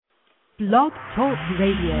Blog Talk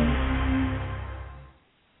Radio.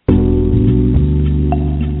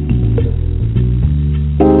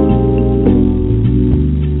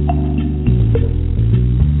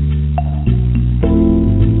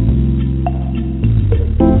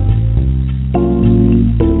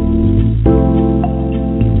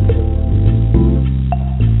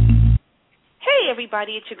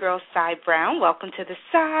 It's your girl, Cy Brown. Welcome to the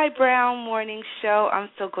Cy Brown Morning Show. I'm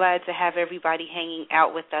so glad to have everybody hanging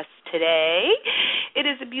out with us today. It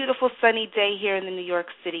is a beautiful sunny day here in the New York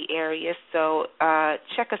City area, so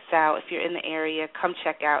check us out. If you're in the area, come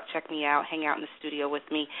check me out, hang out in the studio with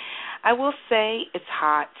me. I will say it's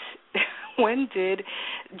hot. When did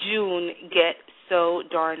June get so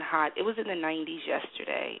darn hot? It was in the 90s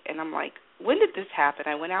yesterday, and I'm like, when did this happen?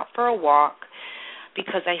 I went out for a walk,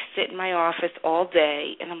 because I sit in my office all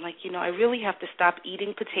day, and I'm like, I really have to stop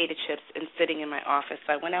eating potato chips and sitting in my office.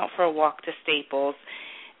 So I went out for a walk to Staples,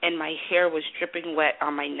 and my hair was dripping wet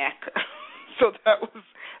on my neck. So that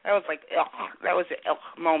was like, ugh, that was an ugh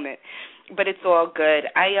moment. But it's all good.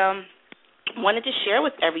 I wanted to share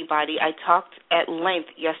with everybody, I talked at length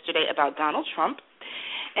yesterday about Donald Trump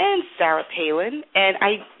and Sarah Palin, and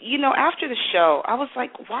after the show, I was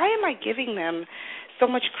like, why am I giving them so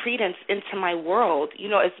much credence into my world?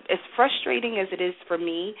 As frustrating as it is for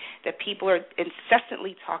me that people are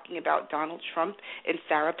incessantly talking about Donald Trump and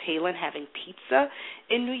Sarah Palin having pizza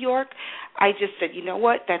in New York, I just said, you know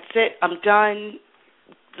what, that's it, I'm done.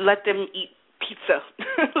 Let them eat pizza.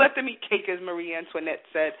 Let them eat cake, as Marie Antoinette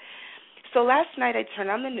said. So last night I turned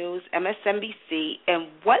on the news, MSNBC, and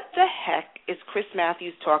what the heck is Chris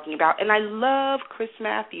Matthews talking about? And I love Chris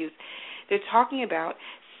Matthews. They're talking about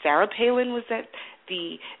Sarah Palin was at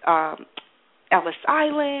the Ellis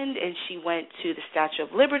Island, and she went to the Statue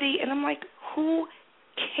of Liberty, and I'm like, who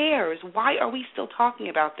cares? Why are we still talking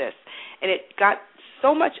about this? And it got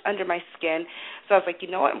so much under my skin, so I was like, you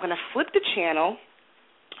know what, I'm going to flip the channel.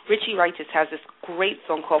 Richie Righteous has this great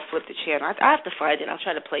song called Flip the Channel. I have to find it. I'll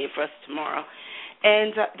try to play it for us tomorrow.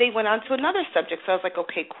 And they went on to another subject, so I was like,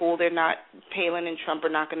 okay, cool, Palin and Trump are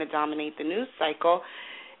not going to dominate the news cycle.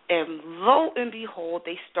 And lo and behold,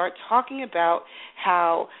 they start talking about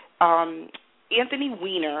how Anthony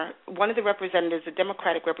Weiner, one of the representatives, a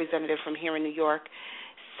Democratic representative from here in New York,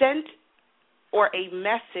 a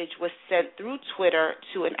message was sent through Twitter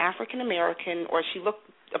to an African-American,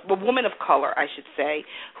 a woman of color, I should say,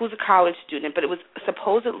 who's a college student, but it was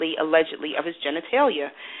supposedly, allegedly, of his genitalia.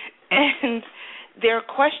 And they're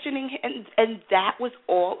questioning him, and that was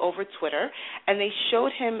all over Twitter. And they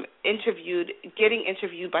showed him getting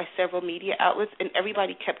interviewed by several media outlets, and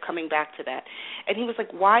everybody kept coming back to that. And he was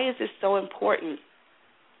like, why is this so important?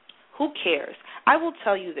 Who cares? I will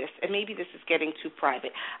tell you this, and maybe this is getting too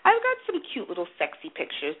private. I've got some cute little sexy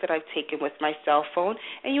pictures that I've taken with my cell phone,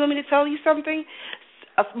 and you want me to tell you something?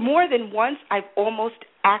 More than once, I've almost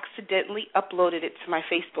accidentally uploaded it to my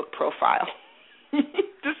Facebook profile.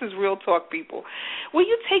 This is real talk, people. Well,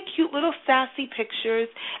 you take cute little sassy pictures,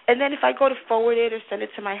 and then if I go to forward it or send it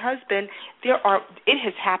to my husband, it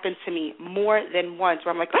has happened to me more than once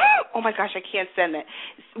where I'm like, oh my gosh, I can't send that.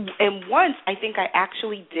 And once I think I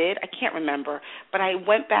actually did, I can't remember, but I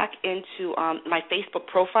went back into my Facebook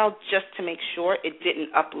profile just to make sure it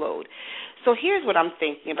didn't upload. So here's what I'm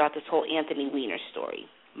thinking about this whole Anthony Weiner story.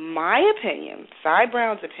 My opinion, Cy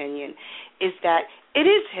Brown's opinion, is that it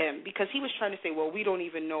is him, because he was trying to say, well, we don't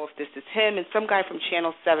even know if this is him. And some guy from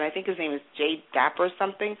Channel 7, I think his name is Jay Dapper or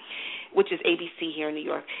something, which is ABC here in New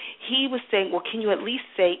York, he was saying, well, can you at least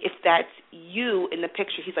say if that's you in the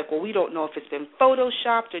picture? He's like, well, we don't know if it's been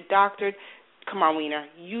photoshopped or doctored. Come on, Weiner.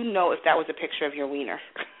 You know if that was a picture of your wiener.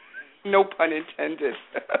 No pun intended.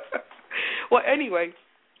 Well, anyway,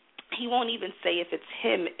 he won't even say if it's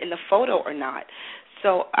him in the photo or not.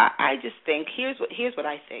 So I just think, here's what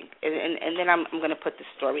I think, and then I'm going to put the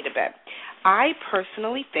story to bed. I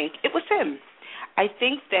personally think it was him. I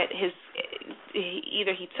think that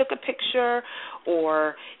either he took a picture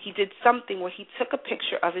or he did something where he took a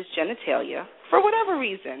picture of his genitalia for whatever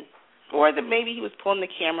reason, or that maybe he was pulling the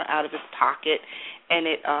camera out of his pocket and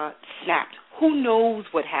it snapped. Who knows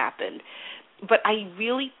what happened? But I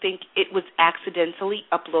really think it was accidentally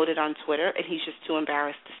uploaded on Twitter, and he's just too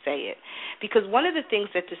embarrassed to say it. Because one of the things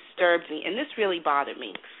that disturbed me, and this really bothered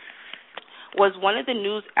me, was one of the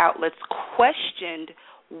news outlets questioned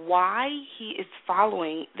why he is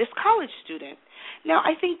following this college student. Now,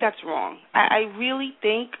 I think that's wrong. I really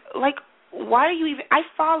think, why are you even, I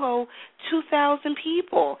follow 2,000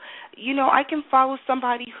 people. I can follow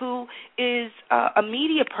somebody who is a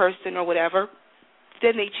media person or whatever.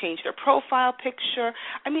 Then they change their profile picture.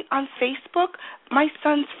 I mean, on Facebook, my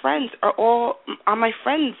son's friends are all on my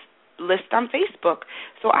friends list on Facebook.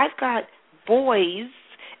 So I've got boys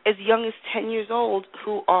as young as 10 years old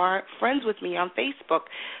who are friends with me on Facebook.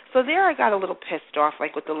 So there I got a little pissed off,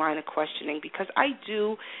 like with the line of questioning, because I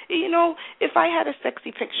do, if I had a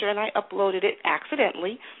sexy picture and I uploaded it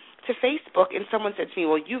accidentally to Facebook and someone said to me,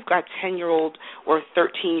 well, you've got 10-year-old or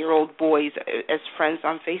 13-year-old boys as friends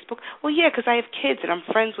on Facebook. Well, yeah, because I have kids and I'm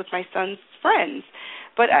friends with my son's friends.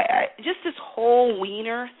 But I just this whole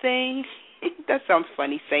weener thing, that sounds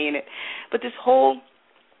funny saying it, but this whole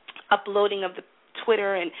uploading of the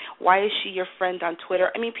Twitter and why is she your friend on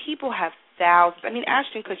Twitter? I mean, people have thousands. I mean,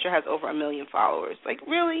 Ashton Kutcher has over 1 million followers. Like,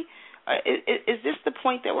 really? Is this the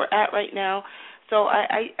point that we're at right now? So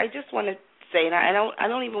I just want to say, and I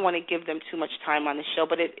don't even want to give them too much time on the show,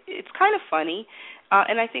 but it's kind of funny,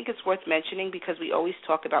 and I think it's worth mentioning because we always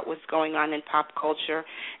talk about what's going on in pop culture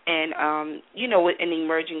and and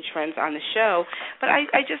emerging trends on the show. But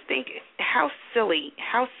I just think how silly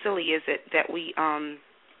is it that we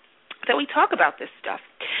talk about this stuff.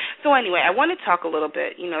 So anyway, I want to talk a little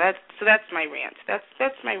bit. That's my rant.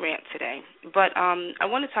 That's my rant today. But I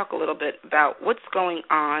want to talk a little bit about what's going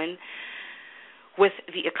on with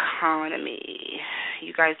the economy.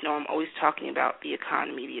 You guys know I'm always talking about the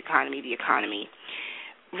economy.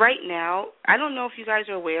 Right now, I don't know if you guys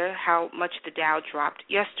are aware how much the Dow dropped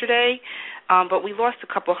yesterday, but we lost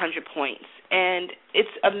a couple hundred points. And it's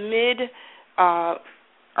amid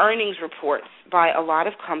earnings reports by a lot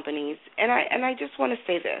of companies. And I just want to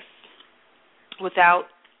say this without,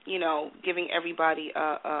 giving everybody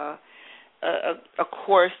a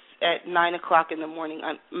course at 9 o'clock in the morning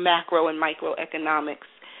on macro and microeconomics.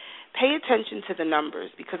 Pay attention to the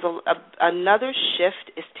numbers because another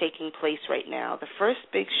shift is taking place right now. The first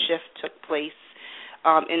big shift took place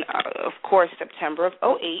in, of course, September of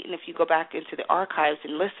 2008. And if you go back into the archives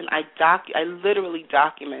and listen, I literally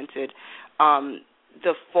documented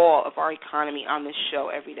the fall of our economy on this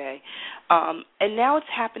show every day. And now it's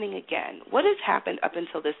happening again. What has happened up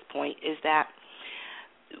until this point is that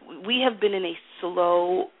we have been in a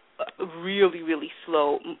slow, really, really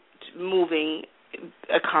slow moving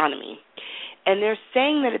economy. And they're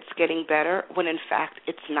saying that it's getting better when, in fact,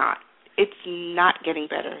 it's not. It's not getting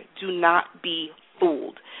better. Do not be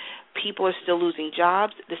fooled. People are still losing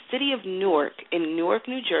jobs. The city of Newark, in Newark,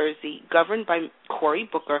 New Jersey, governed by Cory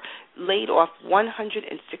Booker, laid off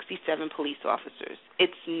 167 police officers.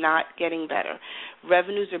 It's not getting better.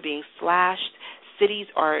 Revenues are being slashed. Cities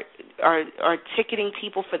are ticketing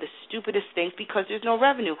people for the stupidest things because there's no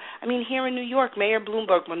revenue. I mean, here in New York, Mayor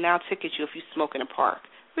Bloomberg will now ticket you if you smoke in a park.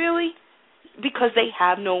 Really? Because they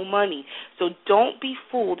have no money. So don't be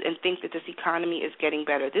fooled and think that this economy is getting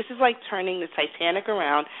better. This is like turning the Titanic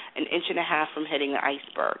around an inch and a half from hitting the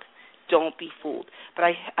iceberg. Don't be fooled. But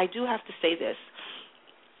I do have to say this.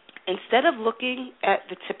 Instead of looking at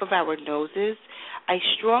the tip of our noses, I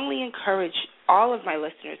strongly encourage all of my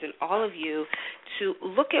listeners and all of you to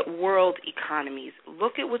look at world economies.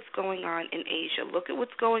 Look at what's going on in Asia. Look at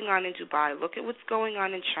what's going on in Dubai. Look at what's going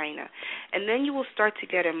on in China. And then you will start to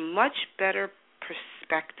get a much better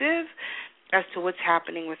perspective as to what's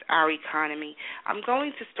happening with our economy. I'm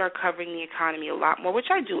going to start covering the economy a lot more,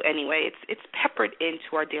 which I do anyway. It's peppered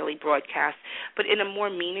into our daily broadcast, but in a more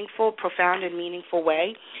meaningful, profound and meaningful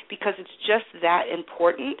way, because it's just that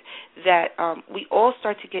important that we all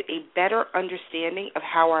start to get a better understanding of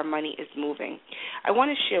how our money is moving. I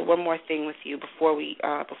want to share one more thing with you before we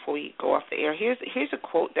go off the air. Here's a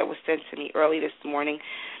quote that was sent to me early this morning,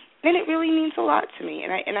 and it really means a lot to me,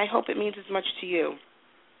 and I hope it means as much to you.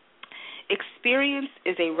 Experience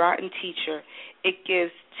is a rotten teacher. It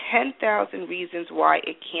gives 10,000 reasons why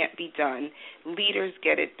it can't be done. Leaders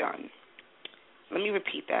get it done. Let me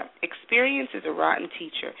repeat that. Experience is a rotten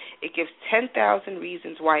teacher. It gives 10,000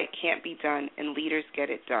 reasons why it can't be done, and leaders get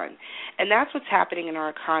it done. And that's what's happening in our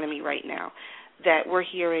economy right now, that we're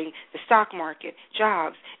hearing the stock market,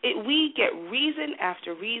 jobs. We get reason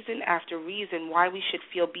after reason after reason why we should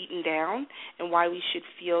feel beaten down and why we should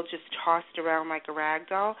feel just tossed around like a rag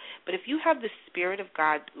doll. But if you have the Spirit of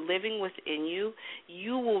God living within you,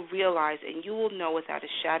 you will realize and you will know without a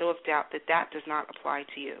shadow of doubt that that does not apply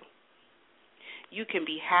to you. You can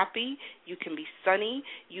be happy, you can be sunny,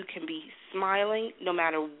 you can be smiling, no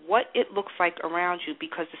matter what it looks like around you,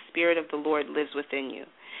 because the Spirit of the Lord lives within you.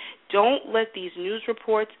 Don't let these news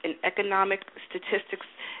reports and economic statistics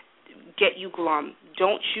get you glum.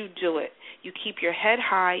 Don't you do it. You keep your head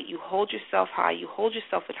high, you hold yourself high, you hold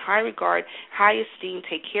yourself in high regard, high esteem,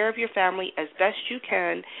 take care of your family as best you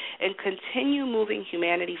can, and continue moving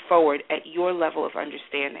humanity forward at your level of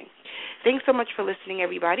understanding. Thanks so much for listening,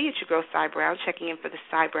 everybody. It's your girl, Cy Brown, checking in for the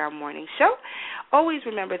Cy Brown Morning Show. Always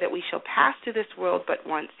remember that we shall pass through this world but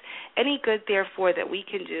once. Any good, therefore, that we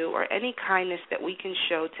can do or any kindness that we can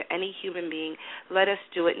show to any human being, let us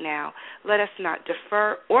do it now. Let us not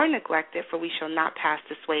defer or neglect it, for we shall not pass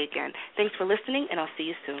this way again. Thanks for listening, and I'll see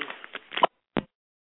you soon.